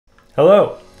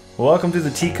Hello, welcome to the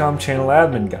TCOM channel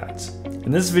admin guides. In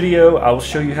this video, I will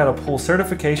show you how to pull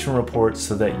certification reports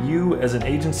so that you as an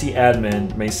agency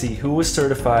admin may see who was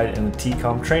certified in the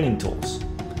TCOM Training tools.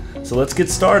 So let's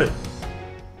get started.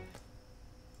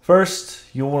 First,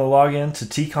 you'll want to log in to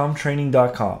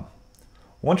tcomtraining.com.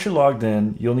 Once you're logged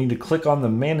in, you'll need to click on the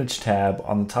Manage tab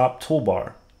on the top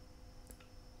toolbar.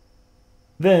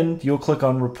 Then you'll click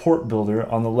on Report Builder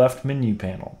on the left menu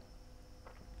panel.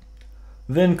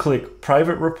 Then click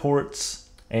Private Reports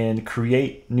and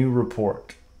Create New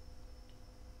Report.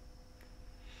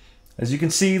 As you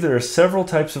can see, there are several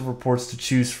types of reports to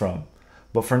choose from,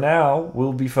 but for now,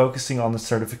 we'll be focusing on the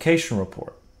certification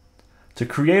report. To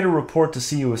create a report to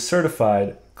see who is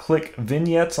certified, click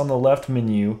Vignettes on the left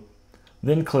menu,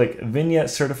 then click Vignette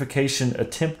Certification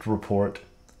Attempt Report,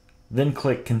 then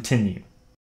click Continue.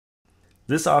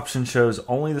 This option shows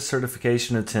only the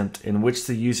certification attempt in which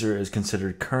the user is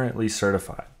considered currently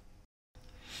certified.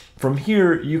 From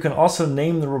here, you can also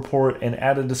name the report and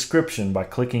add a description by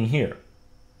clicking here.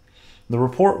 The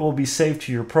report will be saved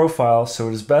to your profile, so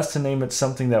it is best to name it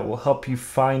something that will help you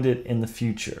find it in the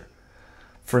future.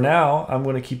 For now, I'm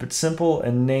going to keep it simple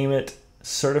and name it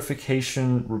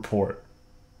Certification Report.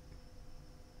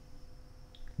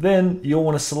 Then you'll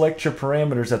want to select your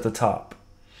parameters at the top.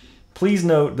 Please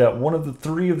note that one of the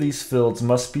three of these fields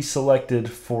must be selected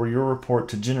for your report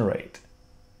to generate.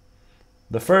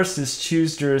 The first is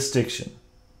Choose Jurisdiction.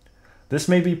 This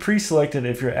may be pre-selected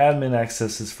if your admin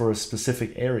access is for a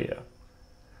specific area.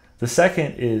 The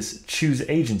second is Choose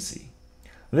Agency.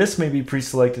 This may be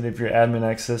pre-selected if your admin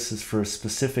access is for a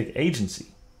specific agency.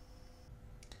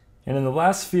 And in the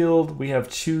last field, we have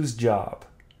Choose Job.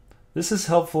 This is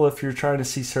helpful if you're trying to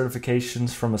see certifications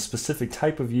from a specific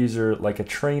type of user like a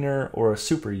trainer or a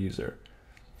super user.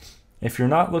 If you're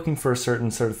not looking for a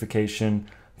certain certification,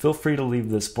 feel free to leave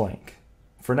this blank.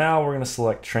 For now, we're going to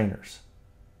select trainers.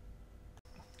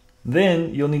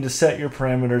 Then you'll need to set your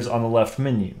parameters on the left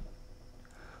menu.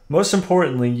 Most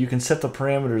importantly, you can set the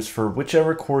parameters for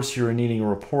whichever course you are needing a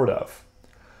report of.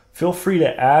 Feel free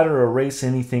to add or erase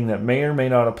anything that may or may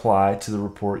not apply to the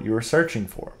report you are searching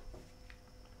for.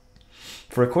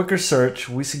 For a quicker search,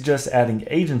 we suggest adding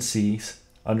agencies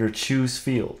under Choose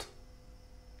Field.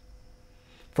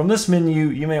 From this menu,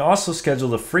 you may also schedule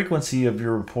the frequency of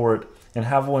your report and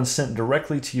have one sent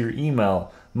directly to your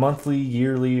email, monthly,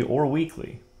 yearly, or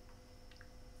weekly.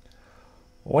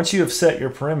 Once you have set your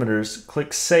parameters,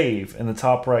 click Save in the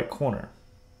top right corner.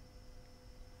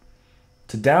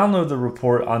 To download the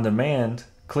report on demand,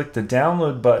 click the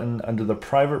Download button under the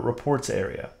Private Reports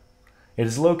area. It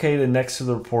is located next to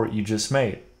the report you just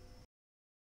made.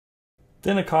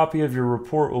 Then a copy of your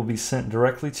report will be sent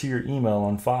directly to your email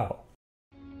on file.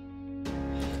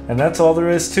 And that's all there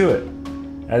is to it.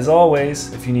 As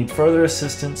always, if you need further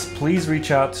assistance, please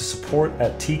reach out to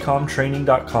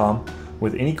support@tcomtraining.com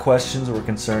with any questions or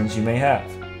concerns you may have.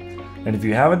 And if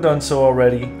you haven't done so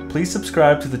already, please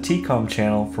subscribe to the TCOM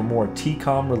channel for more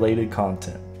TCOM related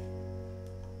content.